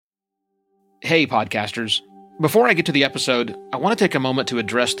Hey, podcasters. Before I get to the episode, I want to take a moment to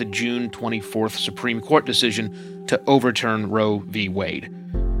address the June 24th Supreme Court decision to overturn Roe v. Wade.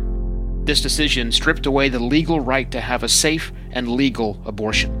 This decision stripped away the legal right to have a safe and legal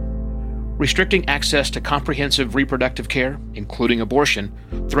abortion. Restricting access to comprehensive reproductive care, including abortion,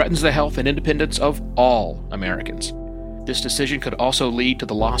 threatens the health and independence of all Americans. This decision could also lead to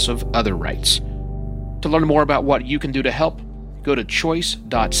the loss of other rights. To learn more about what you can do to help, go to choice.crd.co.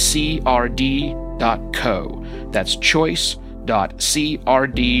 That's choice.crd.co.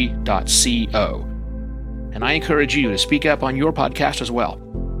 And I encourage you to speak up on your podcast as well.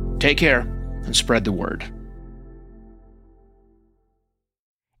 Take care and spread the word.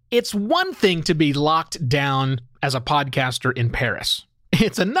 It's one thing to be locked down as a podcaster in Paris.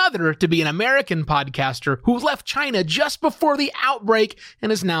 It's another to be an American podcaster who left China just before the outbreak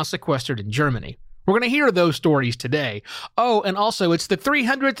and is now sequestered in Germany. We're going to hear those stories today. Oh, and also it's the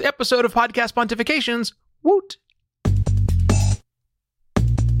 300th episode of Podcast Pontifications. Woot!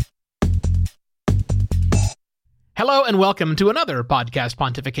 Hello and welcome to another Podcast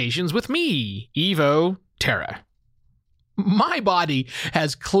Pontifications with me, Evo Terra. My body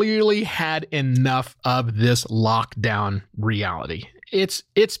has clearly had enough of this lockdown reality. It's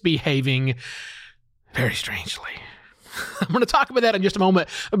behaving very strangely. I'm going to talk about that in just a moment.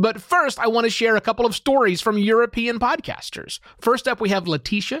 But first, I want to share a couple of stories from European podcasters. First up, we have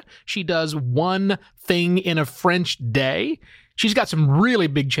Letitia. She does one thing in a French day. She's got some really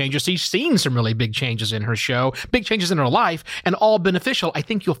big changes. She's seen some really big changes in her show, big changes in her life, and all beneficial. I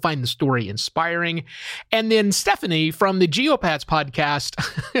think you'll find the story inspiring. And then Stephanie from the Geopats podcast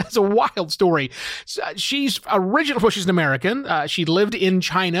has a wild story. She's an American. She lived in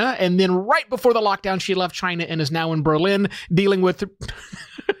China, and then right before the lockdown, she left China and is now in Berlin dealing with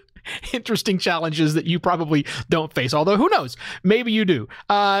interesting challenges that you probably don't face. Although, who knows? Maybe you do.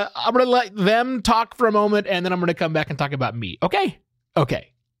 I'm going to let them talk for a moment, and then I'm going to come back and talk about me. Okay?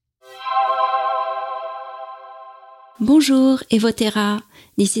 Okay. Bonjour, Evo Terra.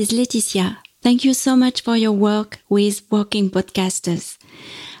 This is Laetitia. Thank you so much for your work with Working Podcasters.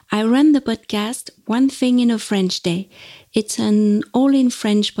 I run the podcast One Thing in a French Day. It's an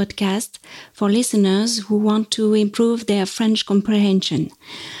all-in-French podcast for listeners who want to improve their French comprehension.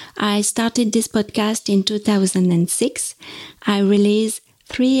 I started this podcast in 2006. I release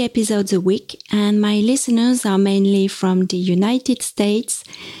 3 episodes a week, and my listeners are mainly from the United States,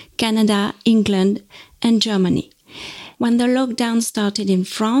 Canada, England, and Germany. When the lockdown started in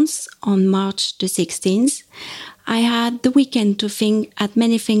France on March the 16th, I had the weekend to think at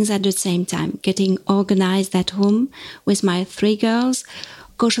many things at the same time, getting organized at home with my 3 girls,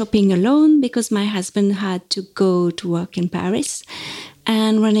 go shopping alone because my husband had to go to work in Paris,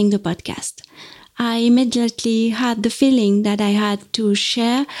 and running the podcast. I immediately had the feeling that I had to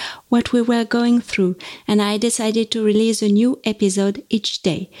share what we were going through, and I decided to release a new episode each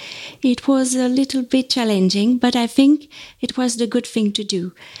day. It was a little bit challenging, but I think it was the good thing to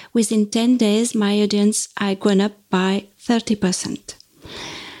do. Within 10 days, my audience had grown up by 30%.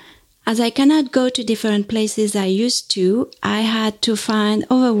 As I cannot go to different places I used to, I had to find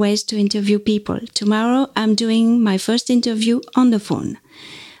other ways to interview people. Tomorrow, I'm doing my first interview on the phone.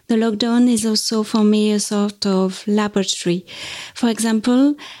 The lockdown is also for me a sort of laboratory. For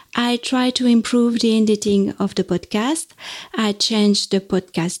example, I try to improve the editing of the podcast. I change the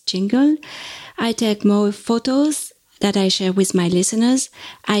podcast jingle. I take more photos that I share with my listeners.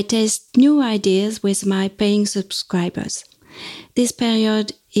 I test new ideas with my paying subscribers. This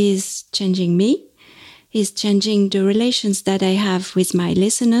period is changing me, is changing the relations that I have with my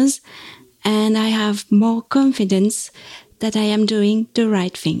listeners, and I have more confidence that I am doing the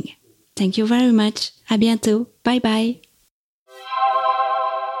right thing. Thank you very much. À bientôt. Bye bye.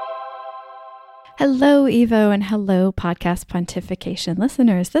 Hello, Evo, and hello, Podcast Pontification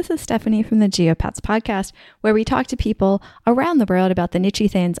listeners. This is Stephanie from the Geopats podcast, where we talk to people around the world about the niche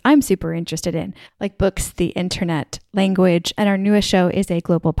things I'm super interested in, like books, the internet, language, and our newest show is a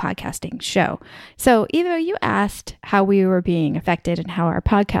global podcasting show. So, Evo, you asked how we were being affected and how our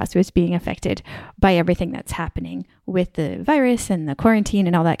podcast was being affected by everything that's happening with the virus and the quarantine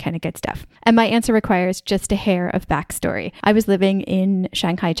and all that kind of good stuff. And my answer requires just a hair of backstory. I was living in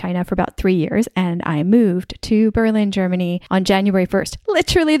Shanghai, China for about 3 years, and I moved to Berlin, Germany on January 1st,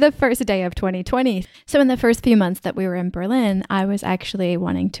 literally the first day of 2020. So in the first few months that we were in Berlin, I was actually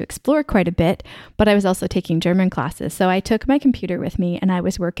wanting to explore quite a bit, but I was also taking German classes. So I took my computer with me and I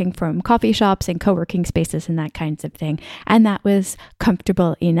was working from coffee shops and co-working spaces and that kinds of thing. And that was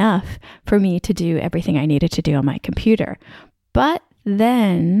comfortable enough for me to do everything I needed to do on my computer. But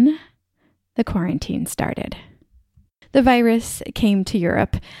then the quarantine started. The virus came to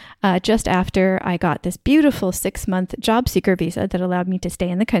Europe just after I got this beautiful 6-month job seeker visa that allowed me to stay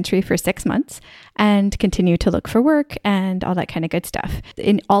in the country for 6 months and continue to look for work and all that kind of good stuff.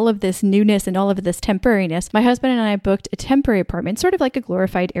 In all of this newness and all of this temporariness, my husband and I booked a temporary apartment, sort of like a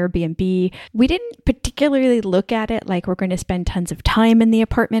glorified Airbnb. We didn't particularly look at it like we're going to spend tons of time in the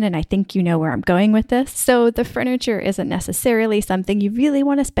apartment, and I think you know where I'm going with this. So the furniture isn't necessarily something you really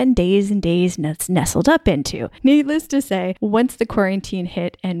want to spend days and days nestled up into. Needless to say, once the quarantine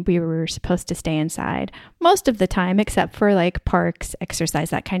hit and we were supposed to stay inside most of the time, except for like parks, exercise,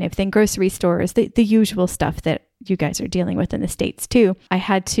 that kind of thing, grocery stores, the usual stuff that you guys are dealing with in the States too, I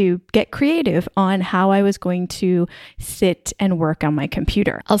had to get creative on how I was going to sit and work on my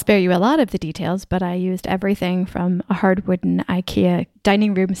computer. I'll spare you a lot of the details, but I used everything from a hard wooden IKEA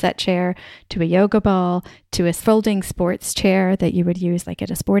dining room set chair to a yoga ball to a folding sports chair that you would use like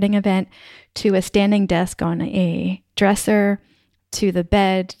at a sporting event to a standing desk on a dresser to the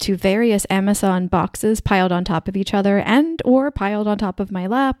bed to various Amazon boxes piled on top of each other and or piled on top of my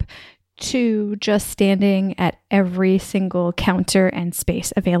lap to just standing at every single counter and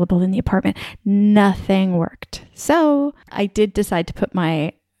space available in the apartment. Nothing worked. So I did decide to put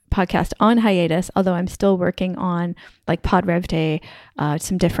my podcast on hiatus, although I'm still working on like Pod Rev Day,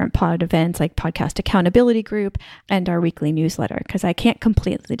 some different pod events like Podcast Accountability Group and our weekly newsletter, because I can't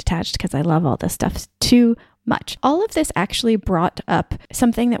completely detach because I love all this stuff too much. All of this actually brought up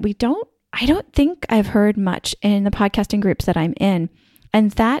something that I don't think I've heard much in the podcasting groups that I'm in.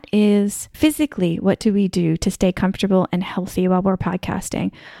 And that is physically, what do we do to stay comfortable and healthy while we're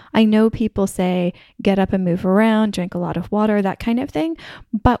podcasting? I know people say, get up and move around, drink a lot of water, that kind of thing.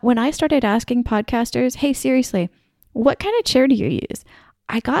 But when I started asking podcasters, hey, seriously, what kind of chair do you use?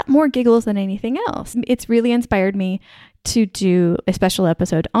 I got more giggles than anything else. It's really inspired me to do a special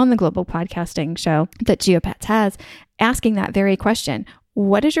episode on the Global Podcasting Show that Geopats has, asking that very question.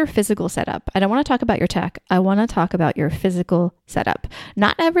 What is your physical setup? I don't want to talk about your tech. I want to talk about your physical setup.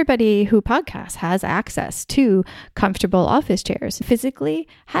 Not everybody who podcasts has access to comfortable office chairs. Physically,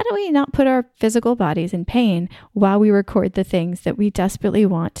 how do we not put our physical bodies in pain while we record the things that we desperately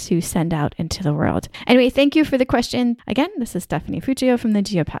want to send out into the world? Anyway, thank you for the question. Again, this is Stephanie Fuccio from the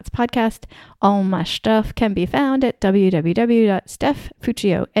Geopats podcast. All my stuff can be found at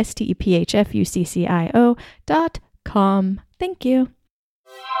www.stephfuccio.com. Thank you.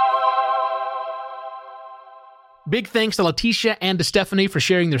 Big thanks to Leticia and to Stephanie for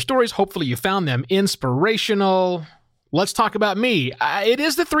sharing their stories. Hopefully you found them inspirational. Let's talk about me. It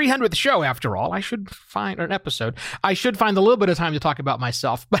is the 300th show, after all. I should find a little bit of time to talk about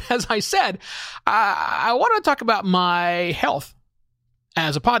myself. But as I said, I want to talk about my health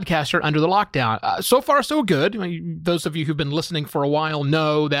as a podcaster under the lockdown. So far, so good. Those of you who've been listening for a while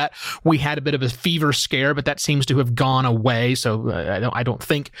know that we had a bit of a fever scare, but that seems to have gone away. So I don't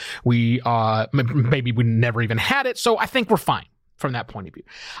think maybe we never even had it. So I think we're fine from that point of view.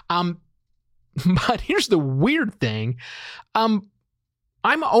 But here's the weird thing. I'm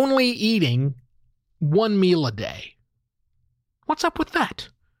only eating one meal a day. What's up with that?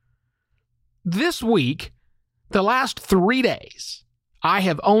 This week, the last 3 days, I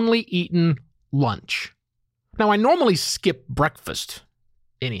have only eaten lunch. Now, I normally skip breakfast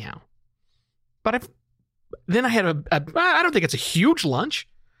anyhow. But then I had I don't think it's a huge lunch.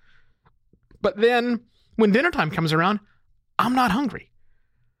 But then when dinner time comes around, I'm not hungry.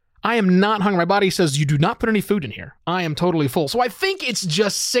 I am not hungry. My body says, you do not put any food in here. I am totally full. So I think it's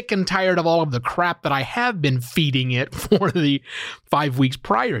just sick and tired of all of the crap that I have been feeding it for the 5 weeks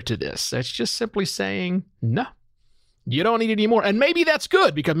prior to this. It's just simply saying, no. You don't need it anymore. And maybe that's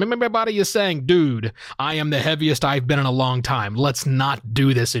good because maybe my body is saying, dude, I am the heaviest I've been in a long time. Let's not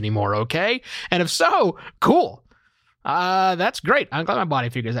do this anymore, okay? And if so, cool. That's great. I'm glad my body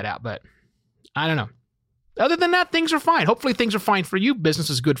figures that out, but I don't know. Other than that, things are fine. Hopefully things are fine for you.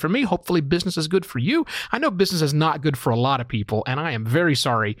 Business is good for me. Hopefully business is good for you. I know business is not good for a lot of people, and I am very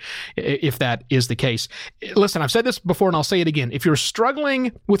sorry if that is the case. Listen, I've said this before, and I'll say it again. If you're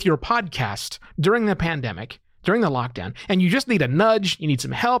struggling with your podcast during the pandemic, during the lockdown, and you just need a nudge, you need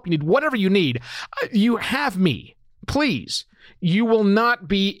some help, you need whatever you need, you have me. Please, you will not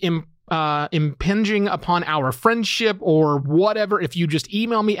be impinging upon our friendship or whatever if you just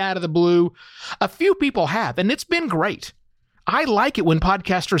email me out of the blue. A few people have, and it's been great. I like it when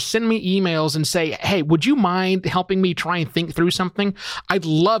podcasters send me emails and say, hey, would you mind helping me try and think through something? I'd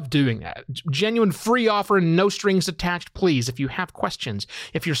love doing that. Genuine free offer, no strings attached, please. If you have questions,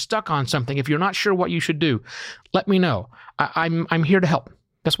 if you're stuck on something, if you're not sure what you should do, let me know. I'm here to help.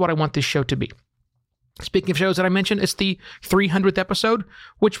 That's what I want this show to be. Speaking of shows that I mentioned, it's the 300th episode,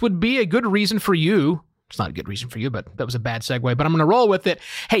 which would be a good reason for you, It's not a good reason for you, but that was a bad segue. But I'm going to roll with it.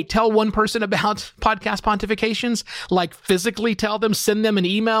 Hey, tell one person about Podcast Pontifications. Like physically tell them, send them an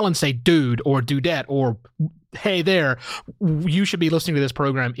email and say, dude or dudette or hey there, you should be listening to this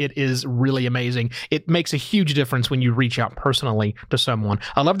program. It is really amazing. It makes a huge difference when you reach out personally to someone.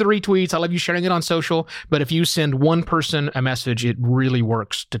 I love the retweets. I love you sharing it on social. But if you send one person a message, it really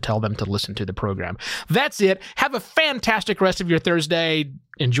works to tell them to listen to the program. That's it. Have a fantastic rest of your Thursday.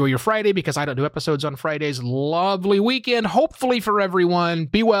 Enjoy your Friday because I don't do episodes on Fridays. Lovely weekend, hopefully for everyone.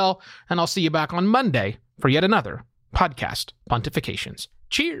 Be well, and I'll see you back on Monday for yet another Podcast Pontifications.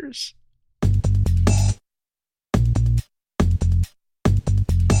 Cheers.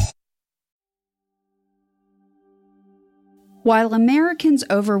 While Americans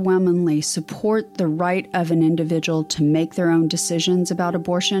overwhelmingly support the right of an individual to make their own decisions about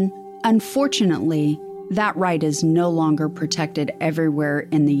abortion, unfortunately, that right is no longer protected everywhere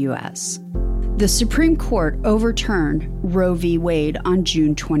in the U.S. The Supreme Court overturned Roe v. Wade on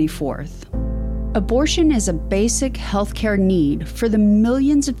June 24th. Abortion is a basic healthcare need for the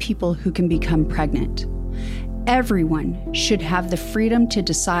millions of people who can become pregnant. Everyone should have the freedom to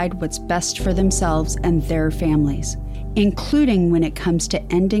decide what's best for themselves and their families, including when it comes to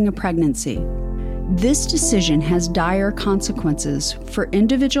ending a pregnancy. This decision has dire consequences for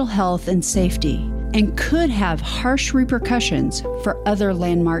individual health and safety and could have harsh repercussions for other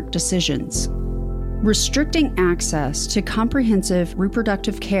landmark decisions. Restricting access to comprehensive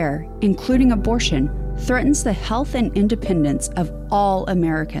reproductive care, including abortion, threatens the health and independence of all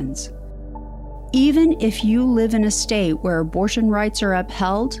Americans. Even if you live in a state where abortion rights are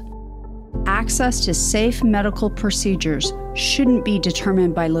upheld, access to safe medical procedures shouldn't be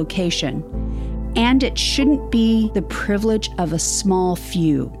determined by location, and it shouldn't be the privilege of a small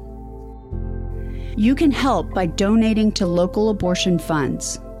few. You can help by donating to local abortion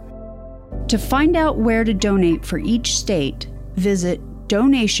funds. To find out where to donate for each state, visit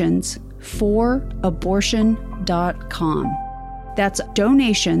donationsforabortion.com. That's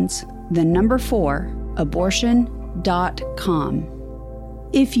donations, the number 4, abortion.com.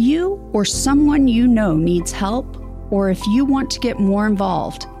 If you or someone you know needs help, or if you want to get more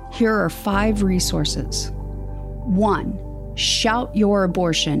involved, here are 5 resources. 1. Shout Your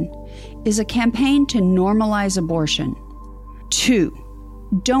Abortion is a campaign to normalize abortion. 2.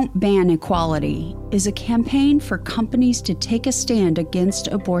 Don't Ban Equality is a campaign for companies to take a stand against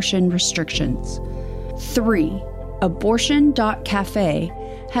abortion restrictions. 3. Abortion.cafe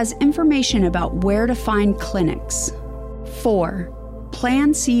has information about where to find clinics. 4.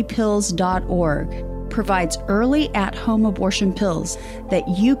 PlanCpills.org provides early at-home abortion pills that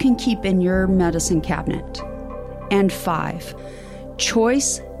you can keep in your medicine cabinet. And 5.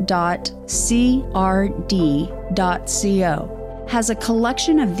 Choice.crd.co has a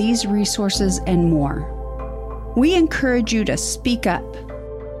collection of these resources and more. We encourage you to speak up,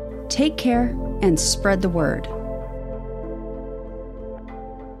 take care, and spread the word.